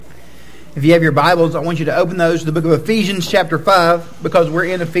If you have your Bibles, I want you to open those to the book of Ephesians chapter 5, because we're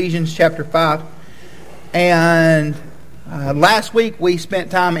in Ephesians chapter 5. And last week we spent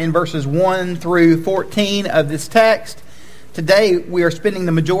time in verses 1 through 14 of this text. Today we are spending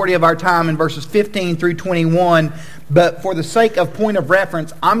the majority of our time in verses 15 through 21. But for the sake of point of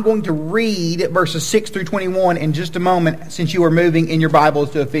reference, I'm going to read verses 6 through 21 in just a moment, since you are moving in your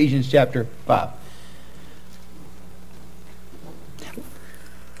Bibles to Ephesians chapter 5.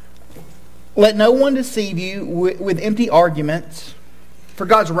 Let no one deceive you with empty arguments, for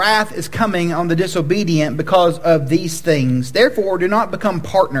God's wrath is coming on the disobedient because of these things. Therefore, do not become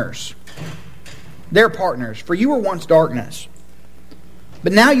partners. They're partners, for you were once darkness,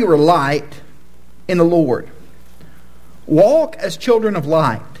 but now you are light in the Lord. Walk as children of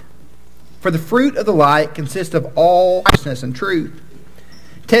light, for the fruit of the light consists of all righteousness and truth,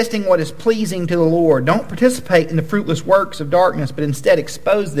 testing what is pleasing to the Lord. Don't participate in the fruitless works of darkness, but instead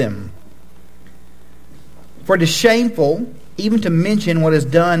expose them. For it is shameful even to mention what is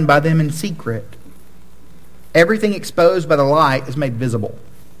done by them in secret. Everything exposed by the light is made visible.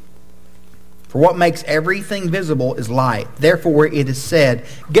 For what makes everything visible is light. Therefore it is said,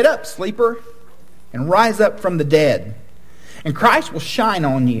 "Get up, sleeper, and rise up from the dead, and Christ will shine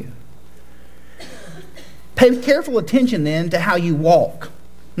on you." Pay careful attention then to how you walk,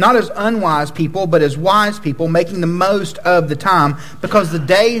 not as unwise people, but as wise people, making the most of the time, because the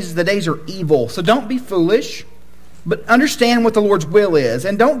days are evil. So don't be foolish, but understand what the Lord's will is.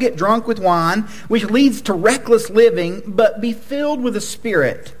 And don't get drunk with wine, which leads to reckless living, but be filled with the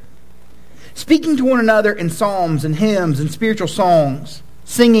Spirit, speaking to one another in psalms and hymns and spiritual songs,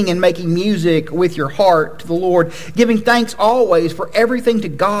 singing and making music with your heart to the Lord, giving thanks always for everything to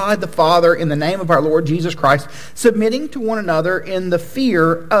God the Father in the name of our Lord Jesus Christ, submitting to one another in the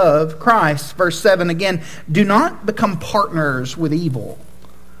fear of Christ. Verse 7 again, do not become partners with evil.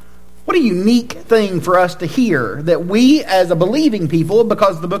 What a unique thing for us to hear, that we as a believing people,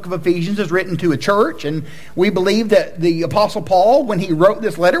 because the book of Ephesians is written to a church, and we believe that the Apostle Paul, when he wrote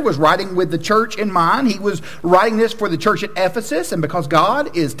this letter, was writing with the church in mind. He was writing this for the church at Ephesus, and because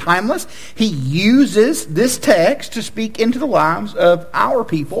God is timeless, he uses this text to speak into the lives of our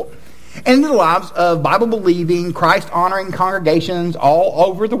people and into the lives of Bible-believing, Christ-honoring congregations all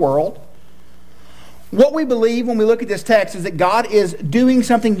over the world. What we believe when we look at this text is that God is doing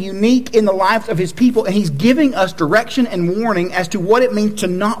something unique in the lives of His people, and He's giving us direction and warning as to what it means to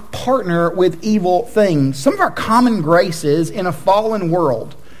not partner with evil things. Some of our common graces in a fallen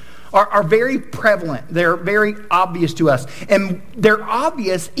world are very prevalent. They're very obvious to us. And they're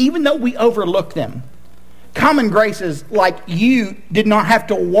obvious even though we overlook them. Common graces like you did not have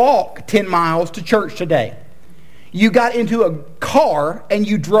to walk 10 miles to church today. You got into a car and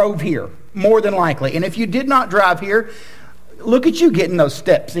you drove here. More than likely. And if you did not drive here, look at you getting those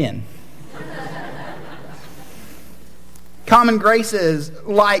steps in. Common graces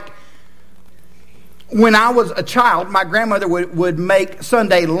like when I was a child, my grandmother would make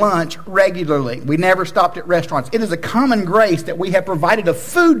Sunday lunch regularly. We never stopped at restaurants. It is a common grace that we have provided a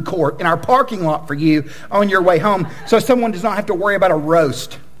food court in our parking lot for you on your way home, so someone does not have to worry about a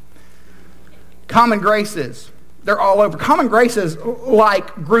roast. Common graces. They're all over. Common graces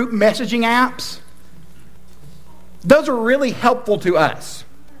like group messaging apps. Those are really helpful to us.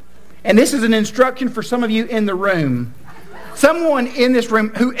 And this is an instruction for some of you in the room. Someone in this room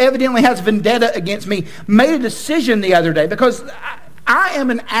who evidently has vendetta against me made a decision the other day, because I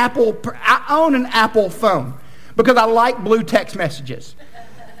own an Apple phone because I like blue text messages.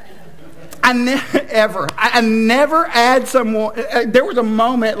 I never add someone. There was a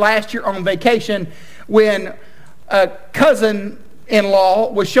moment last year on vacation when a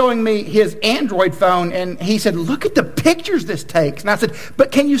cousin-in-law was showing me his Android phone, and he said, "Look at the pictures this takes." And I said,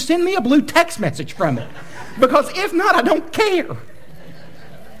 "But can you send me a blue text message from it? Because if not, I don't care."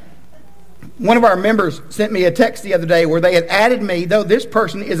 One of our members sent me a text the other day where they had added me, though this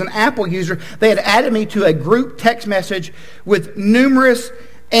person is an Apple user, they had added me to a group text message with numerous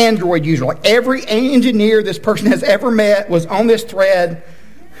Android users. Like every engineer this person has ever met was on this thread.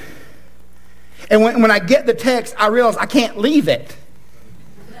 And when I get the text, I realize I can't leave it.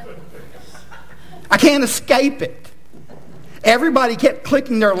 I can't escape it. Everybody kept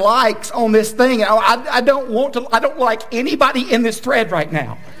clicking their likes on this thing. I don't like anybody in this thread right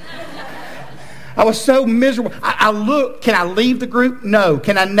now. I was so miserable. I looked, can I leave the group? No.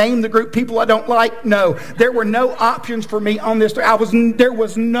 Can I name the group people I don't like? No. There were no options for me on this. There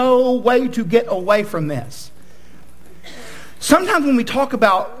was no way to get away from this. Sometimes when we talk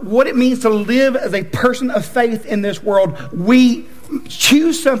about what it means to live as a person of faith in this world, we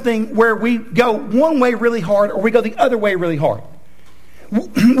choose something where we go one way really hard or we go the other way really hard.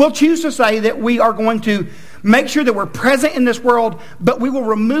 We'll choose to say that we are going to make sure that we're present in this world, but we will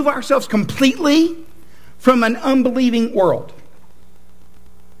remove ourselves completely from an unbelieving world.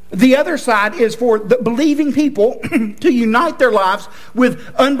 The other side is for the believing people to unite their lives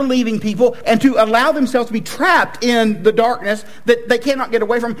with unbelieving people and to allow themselves to be trapped in the darkness that they cannot get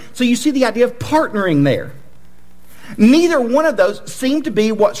away from. So you see the idea of partnering there. Neither one of those seem to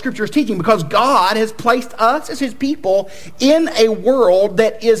be what Scripture is teaching, because God has placed us as His people in a world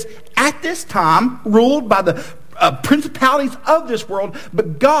that is at this time ruled by the principalities of this world,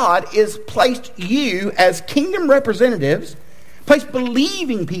 but God has placed you as kingdom representatives, placed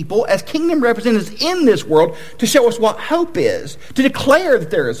believing people as kingdom representatives in this world to show us what hope is, to declare that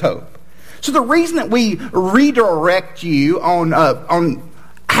there is hope. So the reason that we redirect you on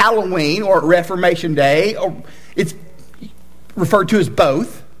Halloween or Reformation Day, or it's referred to as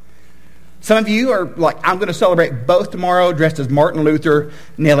both. Some of you are like, I'm going to celebrate both tomorrow, dressed as Martin Luther,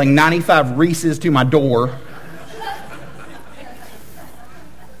 nailing 95 Reese's to my door.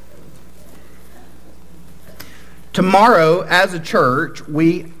 Tomorrow, as a church,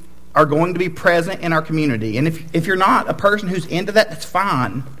 we are going to be present in our community. And if you're not a person who's into that, that's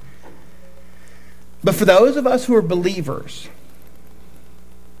fine. But for those of us who are believers,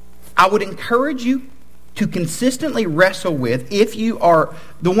 I would encourage you to consistently wrestle with, if you are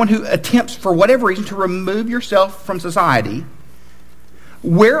the one who attempts, for whatever reason, to remove yourself from society,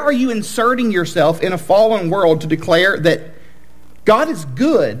 where are you inserting yourself in a fallen world to declare that God is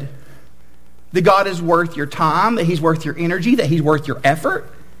good, that God is worth your time, that He's worth your energy, that He's worth your effort,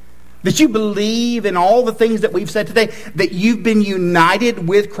 that you believe in all the things that we've said today, that you've been united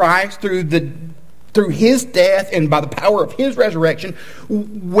with Christ through His death and by the power of His resurrection?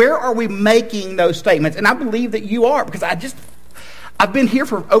 Where are we making those statements? And I believe that you are, because I've been here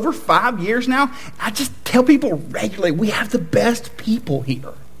for over 5 years now. I just tell people regularly, we have the best people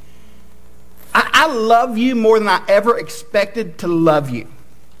here. I love you more than I ever expected to love you.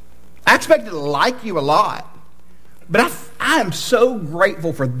 I expected to like you a lot. But I am so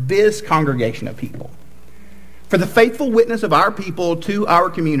grateful for this congregation of people, for the faithful witness of our people to our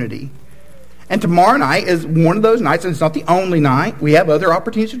community. And tomorrow night is one of those nights, and it's not the only night. We have other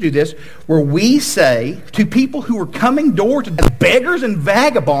opportunities to do this, where we say to people who are coming door to beggars and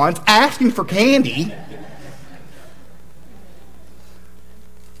vagabonds asking for candy,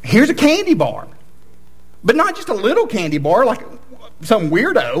 here's a candy bar. But not just a little candy bar like some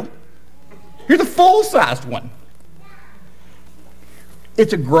weirdo. Here's a full-sized one.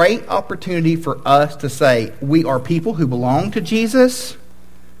 It's a great opportunity for us to say, we are people who belong to Jesus,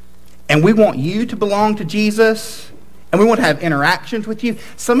 and we want you to belong to Jesus, and we want to have interactions with you.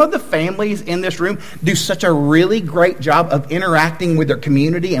 Some of the families in this room do such a really great job of interacting with their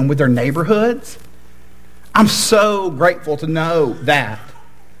community and with their neighborhoods. I'm so grateful to know that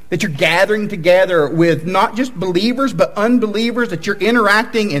you're gathering together with not just believers, but unbelievers, that you're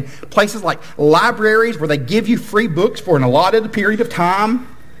interacting in places like libraries where they give you free books for an allotted period of time,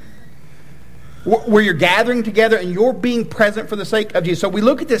 where you're gathering together and you're being present for the sake of Jesus. So we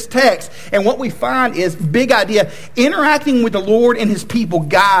look at this text, and what we find is, big idea, interacting with the Lord and His people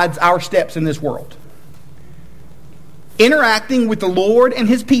guides our steps in this world. Interacting with the Lord and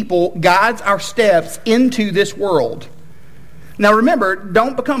His people guides our steps into this world. Now remember,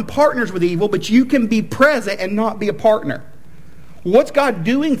 don't become partners with evil, but you can be present and not be a partner. What's God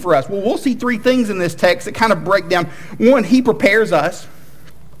doing for us? Well, we'll see three things in this text that kind of break down. One, He prepares us.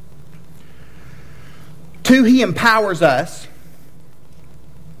 Two, He empowers us.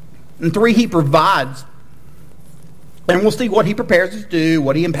 And three, He provides. And we'll see what He prepares us to do,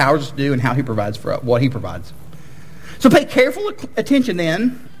 what He empowers us to do, and how He provides for us, what He provides. So pay careful attention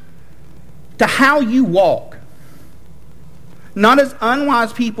then to how you walk. Not as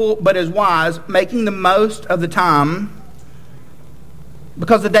unwise people, but as wise, making the most of the time,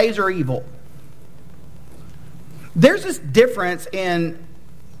 because the days are evil. There's this difference in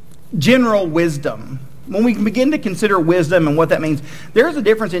general wisdom. When we begin to consider wisdom and what that means, there's a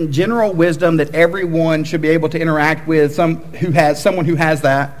difference in general wisdom that everyone should be able to interact with, someone who has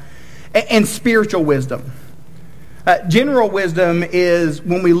that, and spiritual wisdom. General wisdom is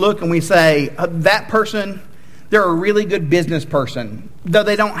when we look and we say, that person, they're a really good business person, though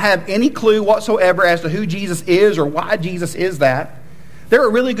they don't have any clue whatsoever as to who Jesus is or why Jesus is that. They're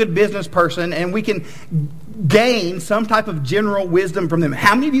a really good business person, and we can gain some type of general wisdom from them.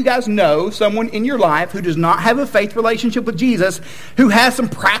 How many of you guys know someone in your life who does not have a faith relationship with Jesus, who has some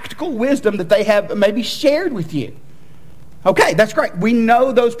practical wisdom that they have maybe shared with you? Okay, that's great. We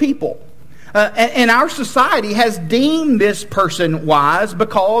know those people. And our society has deemed this person wise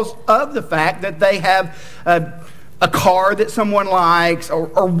because of the fact that they have a car that someone likes,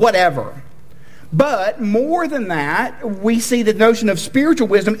 or whatever. But more than that, we see the notion of spiritual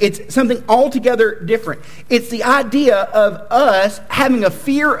wisdom. It's something altogether different. It's the idea of us having a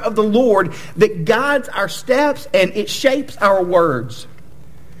fear of the Lord that guides our steps and it shapes our words.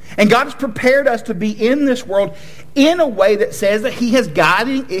 And God has prepared us to be in this world in a way that says that He is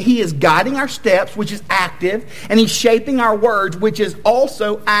guiding our steps, which is active, and He's shaping our words, which is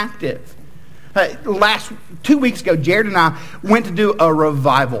also active. 2 weeks ago, Jared and I went to do a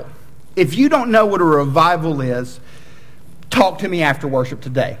revival. If you don't know what a revival is, talk to me after worship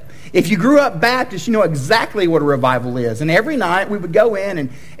today. If you grew up Baptist, you know exactly what a revival is. And every night we would go in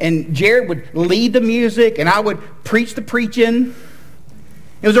and Jared would lead the music and I would preach the preaching.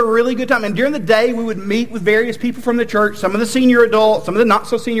 It was a really good time. And during the day, we would meet with various people from the church, some of the senior adults, some of the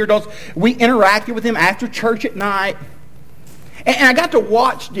not-so-senior adults. We interacted with them after church at night. And I got to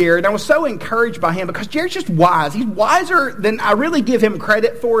watch Jared. I was so encouraged by him because Jared's just wise. He's wiser than I really give him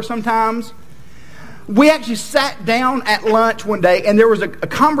credit for sometimes. We actually sat down at lunch one day and there was a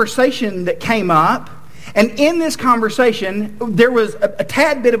conversation that came up. And in this conversation, there was a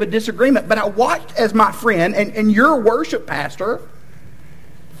tad bit of a disagreement. But I watched as my friend and your worship pastor,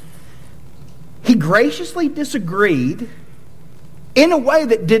 he graciously disagreed in a way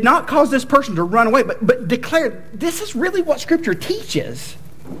that did not cause this person to run away, but declared, this is really what Scripture teaches.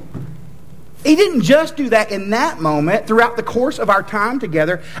 He didn't just do that in that moment. Throughout the course of our time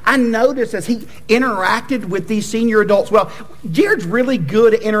together, I noticed as he interacted with these senior adults. Well, Jared's really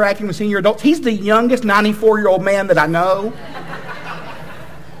good at interacting with senior adults. He's the youngest 94-year-old man that I know.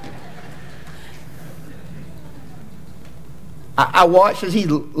 I watched as he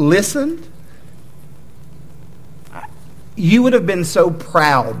listened. You would have been so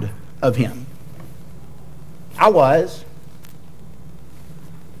proud of him. I was.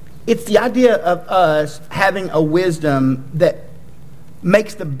 It's the idea of us having a wisdom that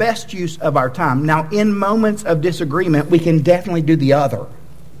makes the best use of our time. Now, in moments of disagreement, we can definitely do the other.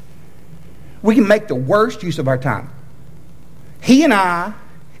 We can make the worst use of our time. He and I,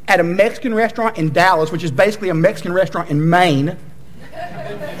 at a Mexican restaurant in Dallas, which is basically a Mexican restaurant in Maine,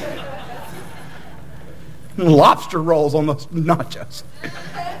 lobster rolls on those nachos.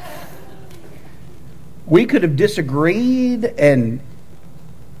 We could have disagreed and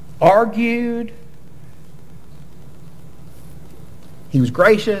argued. He was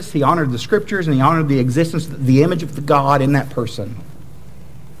gracious. He honored the Scriptures and he honored the existence, the image of the God in that person.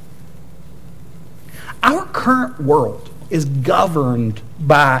 Our current world is governed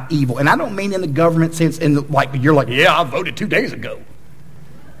by evil. And I don't mean in the government sense, you're like, yeah, I voted 2 days ago.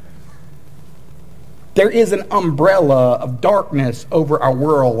 There is an umbrella of darkness over our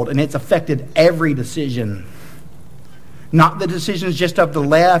world, and it's affected every decision. Not the decisions just of the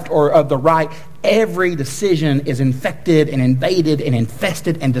left or of the right. Every decision is infected and invaded and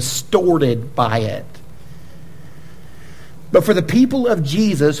infested and distorted by it. But for the people of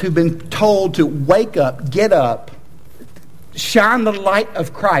Jesus who've been told to wake up, get up, shine the light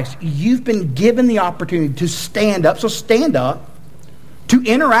of Christ, you've been given the opportunity to stand up. So stand up. To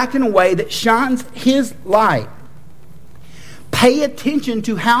interact in a way that shines His light. Pay attention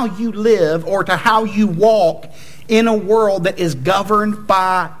to how you live or to how you walk in a world that is governed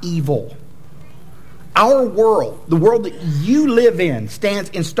by evil. Our world, the world that you live in, stands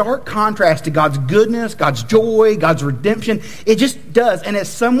in stark contrast to God's goodness, God's joy, God's redemption. It just does. And as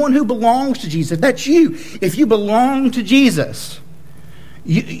someone who belongs to Jesus, that's you. If you belong to Jesus,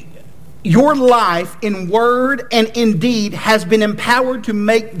 your life in word and in deed has been empowered to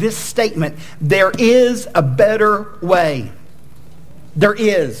make this statement. There is a better way. There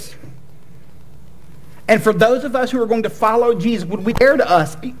is. And for those of us who are going to follow Jesus, would we dare to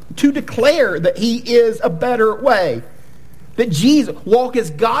us to declare that He is a better way? That Jesus walk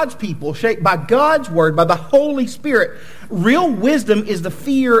as God's people, shaped by God's word, by the Holy Spirit. Real wisdom is the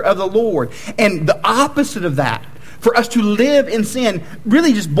fear of the Lord. And the opposite of that, for us to live in sin,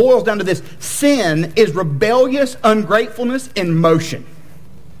 really just boils down to this. Sin is rebellious ungratefulness in motion.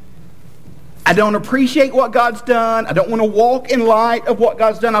 I don't appreciate what God's done. I don't want to walk in light of what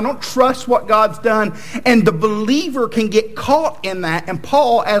God's done. I don't trust what God's done. And the believer can get caught in that. And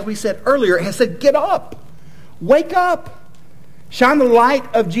Paul, as we said earlier, has said, get up. Wake up. Shine the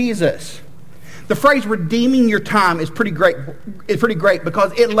light of Jesus. The phrase redeeming your time is pretty great. It's pretty great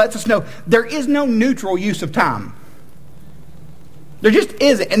because it lets us know there is no neutral use of time. There just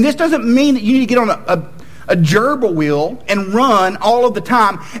isn't. And this doesn't mean that you need to get on a gerbil wheel and run all of the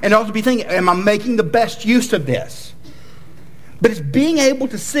time and also be thinking, am I making the best use of this? But it's being able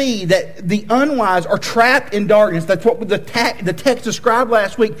to see that the unwise are trapped in darkness. That's what the text described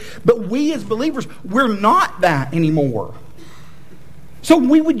last week. But we as believers, we're not that anymore. So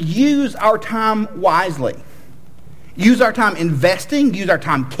we would use our time wisely. Use our time investing, use our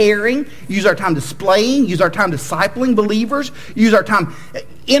time caring, use our time displaying, use our time discipling believers, use our time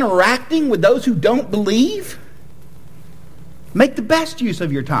interacting with those who don't believe. Make the best use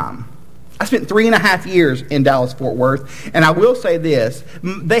of your time. I spent 3.5 years in Dallas-Fort Worth, and I will say this,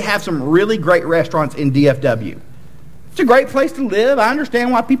 they have some really great restaurants in DFW. It's a great place to live. I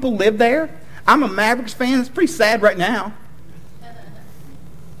understand why people live there. I'm a Mavericks fan. It's pretty sad right now.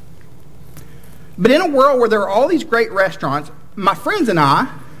 But in a world where there are all these great restaurants, my friends and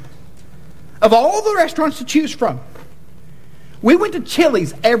I, of all the restaurants to choose from, we went to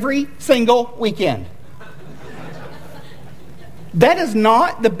Chili's every single weekend. That is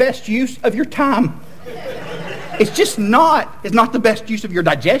not the best use of your time. It's just not. It's not the best use of your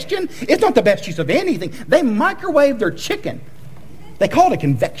digestion. It's not the best use of anything. They microwave their chicken. They call it a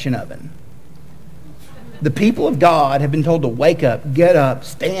convection oven. The people of God have been told to wake up, get up,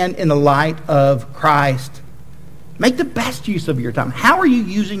 stand in the light of Christ. Make the best use of your time. How are you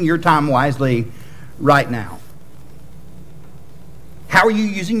using your time wisely right now? How are you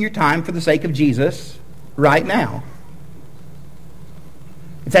using your time for the sake of Jesus right now?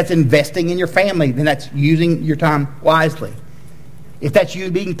 If that's investing in your family, then that's using your time wisely. If that's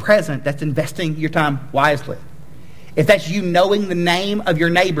you being present, that's investing your time wisely. If that's you knowing the name of your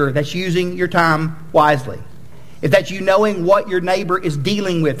neighbor, that's using your time wisely. If that's you knowing what your neighbor is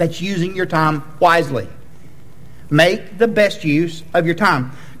dealing with, that's using your time wisely. Make the best use of your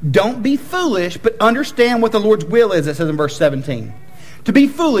time. Don't be foolish, but understand what the Lord's will is, it says in verse 17. To be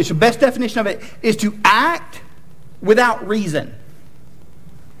foolish, the best definition of it is to act without reason.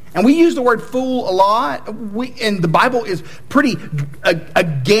 And we use the word fool a lot, and the Bible is pretty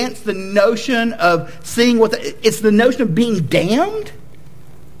against the notion of seeing it's the notion of being damned.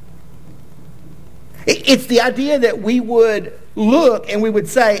 It's the idea that we would look and we would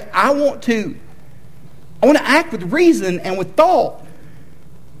say, I want to act with reason and with thought.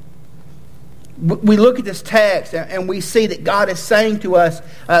 We look at this text and we see that God is saying to us,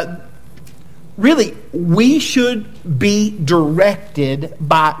 really, we should be directed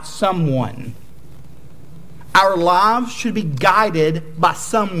by someone. Our lives should be guided by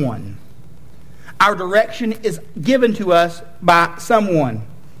someone. Our direction is given to us by someone.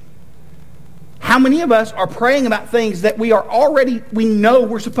 How many of us are praying about things that we know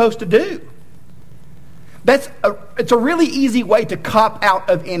we're supposed to do? It's a really easy way to cop out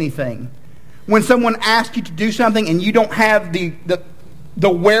of anything. When someone asks you to do something and you don't have the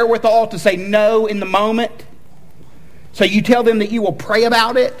wherewithal to say no in the moment, so you tell them that you will pray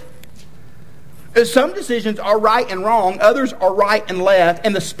about it. Some decisions are right and wrong, others are right and left,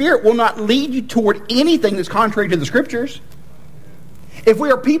 and the Spirit will not lead you toward anything that's contrary to the Scriptures. If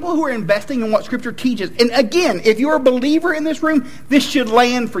we are people who are investing in what Scripture teaches, and again, if you're a believer in this room, this should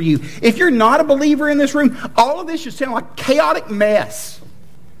land for you. If you're not a believer in this room, all of this should sound like a chaotic mess.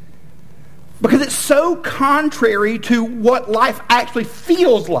 Because it's so contrary to what life actually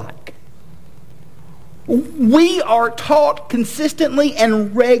feels like. We are taught consistently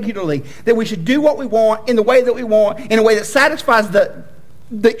and regularly that we should do what we want in the way that we want, in a way that satisfies the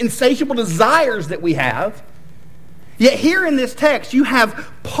insatiable desires that we have. Yet here in this text, you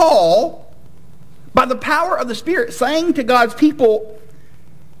have Paul, by the power of the Spirit, saying to God's people,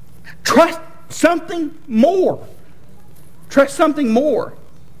 trust something more. Trust something more.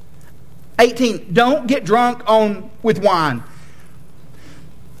 18, don't get drunk with wine.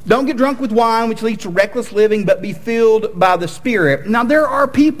 Don't get drunk with wine, which leads to reckless living, but be filled by the Spirit. Now, there are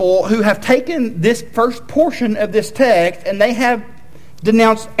people who have taken this first portion of this text and they have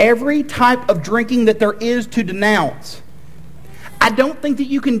denounced every type of drinking that there is to denounce. I don't think that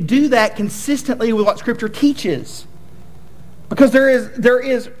you can do that consistently with what Scripture teaches. Because there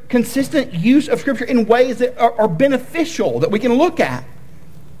is consistent use of Scripture in ways that are beneficial, that we can look at.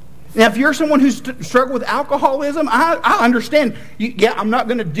 Now, if you're someone who's struggled with alcoholism, I understand. I'm not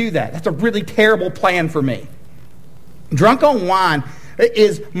going to do that. That's a really terrible plan for me. Drunk on wine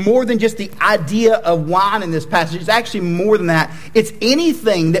is more than just the idea of wine in this passage. It's actually more than that. It's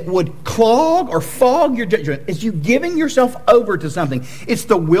anything that would clog or fog your judgment. It's you giving yourself over to something. It's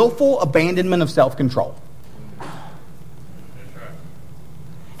the willful abandonment of self-control.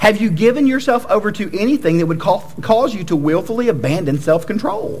 Have you given yourself over to anything that would cause you to willfully abandon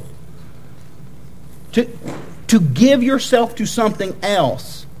self-control? To give yourself to something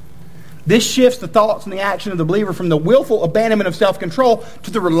else. This shifts the thoughts and the action of the believer from the willful abandonment of self-control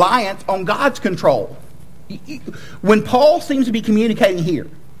to the reliance on God's control When Paul seems to be communicating here,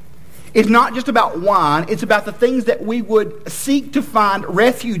 it's not just about wine, it's about the things that we would seek to find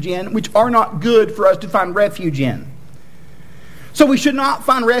refuge in, which are not good for us to find refuge in. So we should not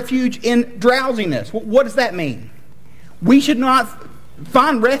find refuge in drowsiness. What does that mean? We should not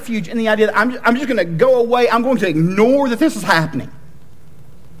find refuge in the idea that I'm just going to go away, I'm going to ignore that this is happening.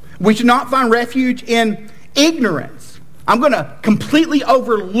 We should not find refuge in ignorance. I'm going to completely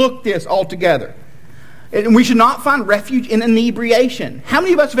overlook this altogether. And we should not find refuge in inebriation. How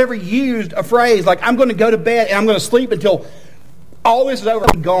many of us have ever used a phrase like, I'm going to go to bed and I'm going to sleep until all this is over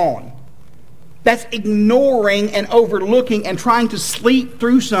and gone? That's ignoring and overlooking and trying to sleep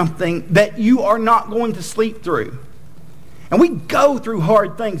through something that you are not going to sleep through. And we go through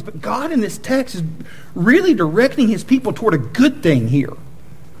hard things, but God in this text is really directing His people toward a good thing here.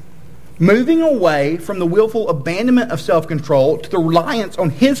 Moving away from the willful abandonment of self-control to the reliance on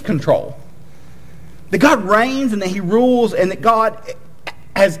His control. That God reigns and that He rules and that God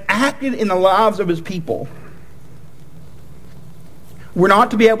has acted in the lives of His people. We're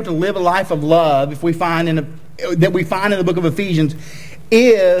not to be able to live a life of love that we find in the book of Ephesians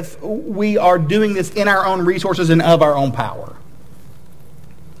if we are doing this in our own resources and of our own power.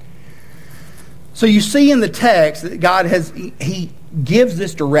 So you see in the text that God He gives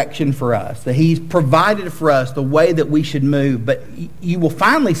this direction for us, that He's provided for us the way that we should move. But you will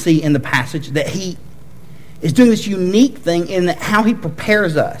finally see in the passage that He is doing this unique thing in how He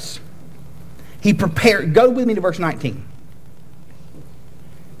prepares us. Go with me to verse 19.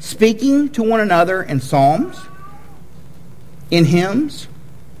 Speaking to one another in psalms, in hymns,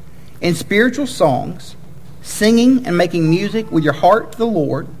 in spiritual songs, singing and making music with your heart to the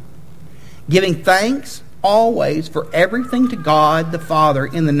Lord, giving thanks always for everything to God the Father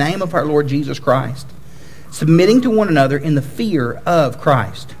in the name of our Lord Jesus Christ, submitting to one another in the fear of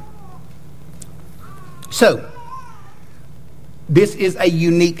Christ. So, this is a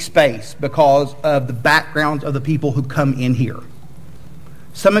unique space because of the backgrounds of the people who come in here.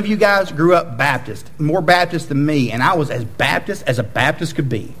 Some of you guys grew up Baptist, more Baptist than me, and I was as Baptist as a Baptist could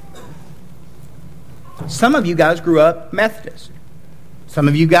be. Some of you guys grew up Methodist. Some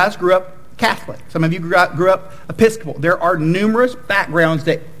of you guys grew up Catholic. Some of you grew up Episcopal. There are numerous backgrounds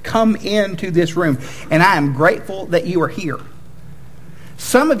that come into this room, and I am grateful that you are here.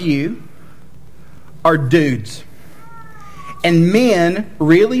 Some of you are dudes, and men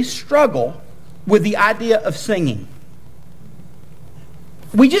really struggle with the idea of singing.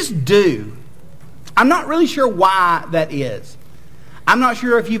 We just do. I'm not really sure why that is. I'm not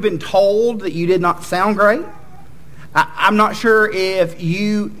sure if you've been told that you did not sound great. I'm not sure if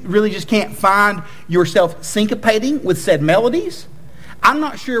you really just can't find yourself syncopating with said melodies. I'm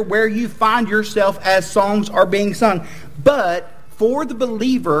not sure where you find yourself as songs are being sung. But for the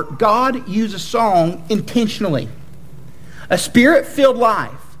believer, God uses song intentionally. A Spirit-filled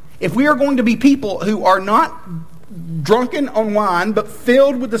life. If we are going to be people who are not drunken on wine, but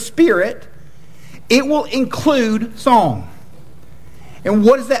filled with the Spirit, it will include song. And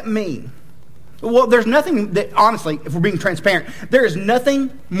what does that mean? Well, there's nothing that, honestly, if we're being transparent, there is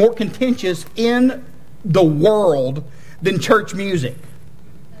nothing more contentious in the world than church music.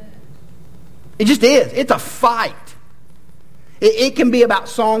 It just is. It's a fight. It can be about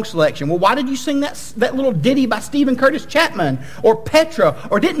song selection. Well, why did you sing that little ditty by Stephen Curtis Chapman or Petra?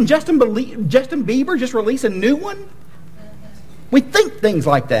 Or didn't Justin Bieber just release a new one? We think things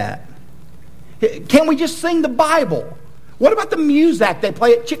like that. Can we just sing the Bible? What about the Muzak they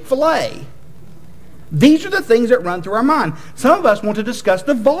play at Chick-fil-A? These are the things that run through our mind. Some of us want to discuss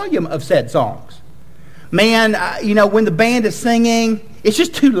the volume of said songs. Man, when the band is singing, it's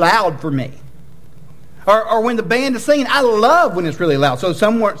just too loud for me. Or when the band is singing, I love when it's really loud. So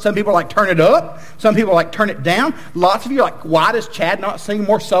some people are like, turn it up. Some people are like, turn it down. Lots of you are like, why does Chad not sing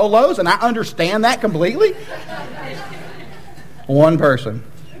more solos? And I understand that completely. One person.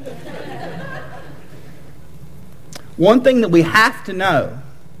 One thing that we have to know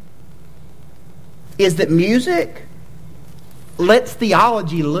is that music lets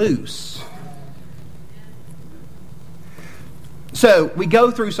theology loose. So we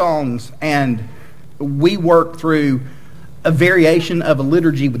go through songs and we work through a variation of a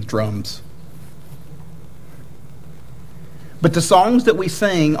liturgy with drums. But the songs that we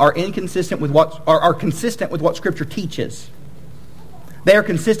sing are inconsistent with are consistent with what Scripture teaches. They are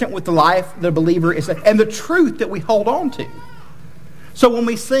consistent with the life the believer is and the truth that we hold on to. So when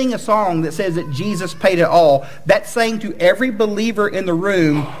we sing a song that says that Jesus paid it all, that's saying to every believer in the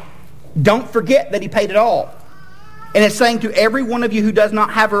room, don't forget that He paid it all. And it's saying to every one of you who does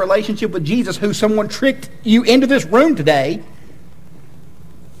not have a relationship with Jesus, who someone tricked you into this room today,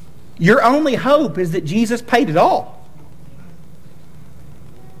 Your only hope is that Jesus paid it all.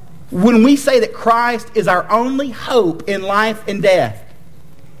 When we say that Christ is our only hope in life and death,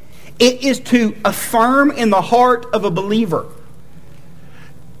 it is to affirm in the heart of a believer.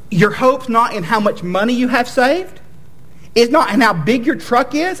 Your hope's not in how much money you have saved. It's not in how big your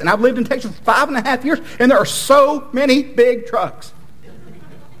truck is. And I've lived in Texas for 5.5 years, and there are so many big trucks.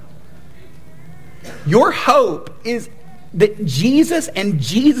 Your hope is that Jesus and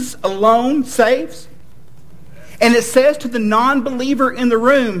Jesus alone saves. And it says to the non-believer in the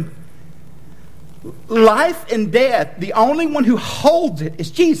room, life and death, the only one who holds it is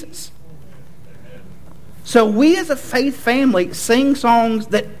Jesus. So we as a faith family sing songs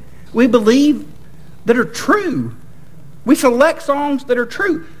that we believe that are true. We select songs that are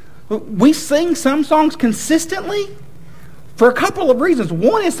true. We sing some songs consistently for a couple of reasons.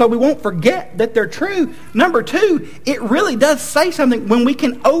 One is so we won't forget that they're true. Number two, it really does say something when we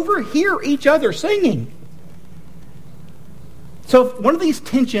can overhear each other singing. So if one of these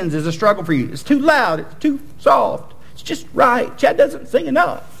tensions is a struggle for you, it's too loud, it's too soft, it's just right, Chad doesn't sing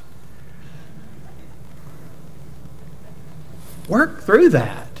enough. Work through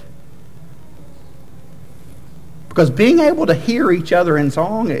that. Because being able to hear each other in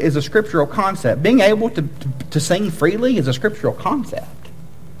song is a scriptural concept. Being able to sing freely is a scriptural concept.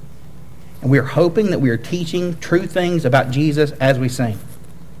 And we are hoping that we are teaching true things about Jesus as we sing.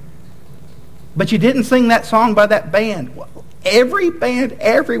 But you didn't sing that song by that band. Every band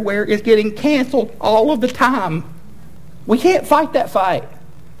everywhere is getting canceled all of the time. We can't fight that fight.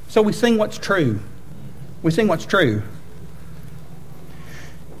 So we sing what's true. We sing what's true.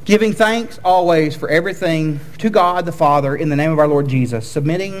 Giving thanks always for everything to God the Father in the name of our Lord Jesus,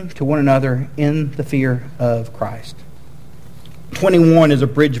 submitting to one another in the fear of Christ. 21 is a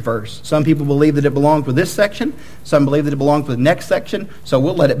bridge verse. Some people believe that it belongs with this section. Some believe that it belongs with the next section. So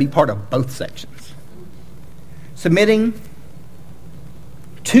we'll let it be part of both sections. Submitting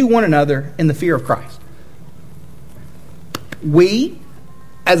to one another in the fear of Christ. We,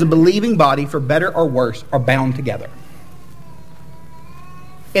 as a believing body, for better or worse, are bound together.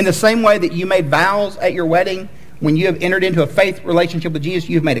 In the same way that you made vows at your wedding, when you have entered into a faith relationship with Jesus,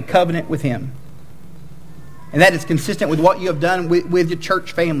 you have made a covenant with Him. And that is consistent with what you have done with your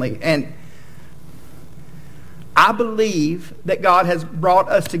church family. And I believe that God has brought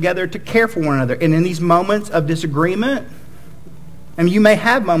us together to care for one another. And in these moments of disagreement, I mean, you may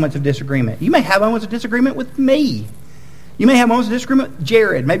have moments of disagreement. You may have moments of disagreement with me. You may have moments of disagreement with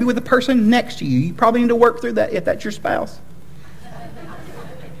Jared, maybe with the person next to you. You probably need to work through that if that's your spouse.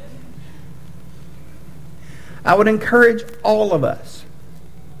 I would encourage all of us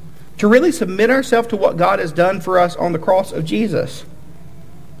to really submit ourselves to what God has done for us on the cross of Jesus.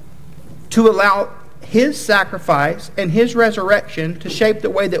 To allow His sacrifice and His resurrection to shape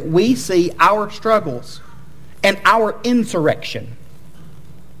the way that we see our struggles and our insurrection.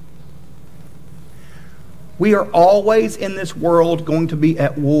 We are always in this world going to be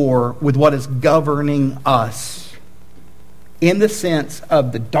at war with what is governing us, in the sense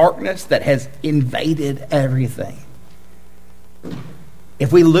of the darkness that has invaded everything.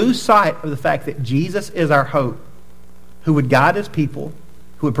 If we lose sight of the fact that Jesus is our hope, who would guide His people,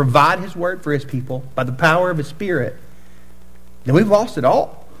 who would provide His word for His people by the power of His Spirit, then we've lost it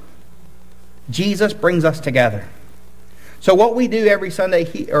all. Jesus brings us together. So what we do every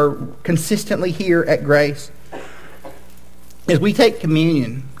Sunday, or consistently here at Grace, is we take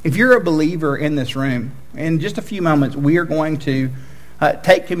communion. If you're a believer in this room, in just a few moments, we are going to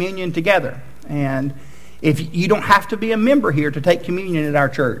take communion together. And if you don't have to be a member here to take communion at our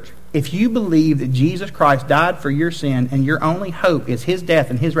church, if you believe that Jesus Christ died for your sin and your only hope is His death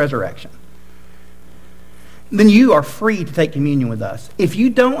and His resurrection, then you are free to take communion with us. If you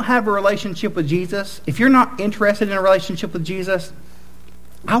don't have a relationship with Jesus, if you're not interested in a relationship with Jesus,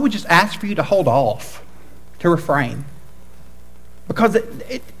 I would just ask for you to hold off, to refrain. Because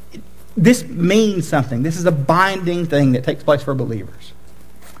this means something. This is a binding thing that takes place for believers.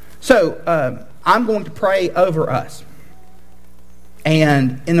 So, I'm going to pray over us.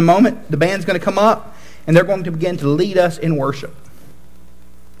 And in a moment, the band's going to come up, and they're going to begin to lead us in worship.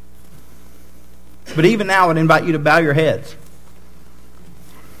 But even now, I would invite you to bow your heads.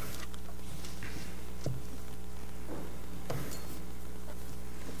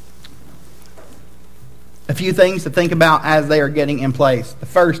 A few things to think about as they are getting in place. The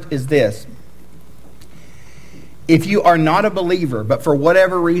first is this. If you are not a believer, but for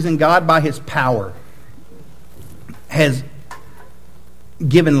whatever reason, God by His power has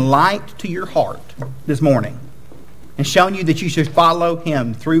given light to your heart this morning and shown you that you should follow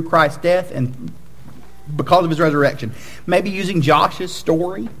Him through Christ's death and because of His resurrection. Maybe using Josh's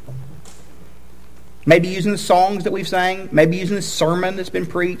story Maybe using the songs that we've sang, maybe using the sermon that's been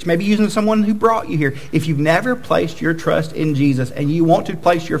preached, maybe using someone who brought you here. If you've never placed your trust in Jesus and you want to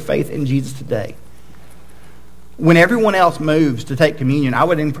place your faith in Jesus today, when everyone else moves to take communion, I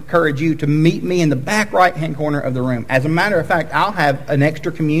would encourage you to meet me in the back right-hand corner of the room. As a matter of fact, I'll have an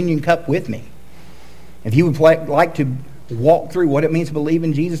extra communion cup with me. If you would like to walk through what it means to believe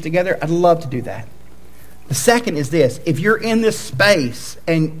in Jesus together, I'd love to do that. The second is this. If you're in this space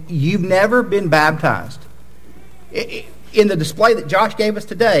and you've never been baptized, in the display that Josh gave us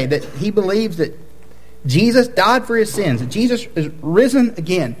today, that he believes that Jesus died for his sins, that Jesus is risen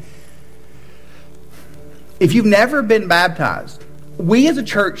again. If you've never been baptized, we as a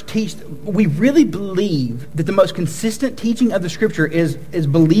church we really believe that the most consistent teaching of the Scripture is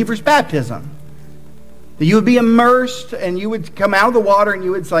believers' baptism. That you would be immersed and you would come out of the water and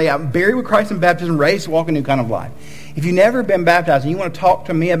you would say, I'm buried with Christ in baptism, raised to walk a new kind of life. If you've never been baptized and you want to talk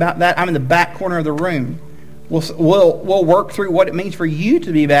to me about that, I'm in the back corner of the room. We'll work through what it means for you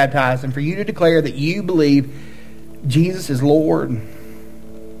to be baptized and for you to declare that you believe Jesus is Lord.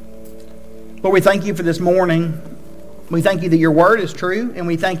 Lord, we thank you for this morning. We thank you that your word is true, and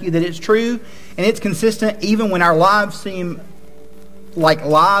we thank you that it's true and it's consistent even when our lives seem like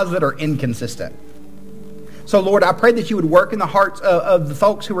lives that are inconsistent. So, Lord, I pray that you would work in the hearts of the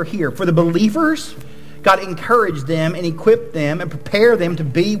folks who are here. For the believers, God, encourage them and equip them and prepare them to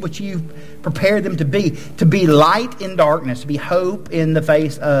be what you've prepared them to be light in darkness, to be hope in the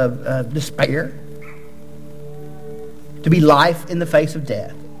face of despair, to be life in the face of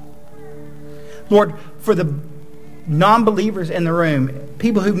death. Lord, for the non-believers in the room,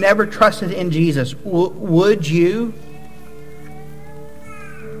 people who've never trusted in Jesus, would you,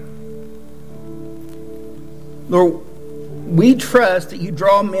 Lord, we trust that you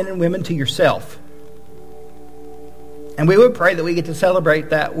draw men and women to yourself. And we would pray that we get to celebrate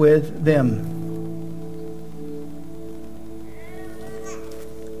that with them.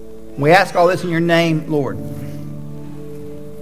 We ask all this in your name, Lord.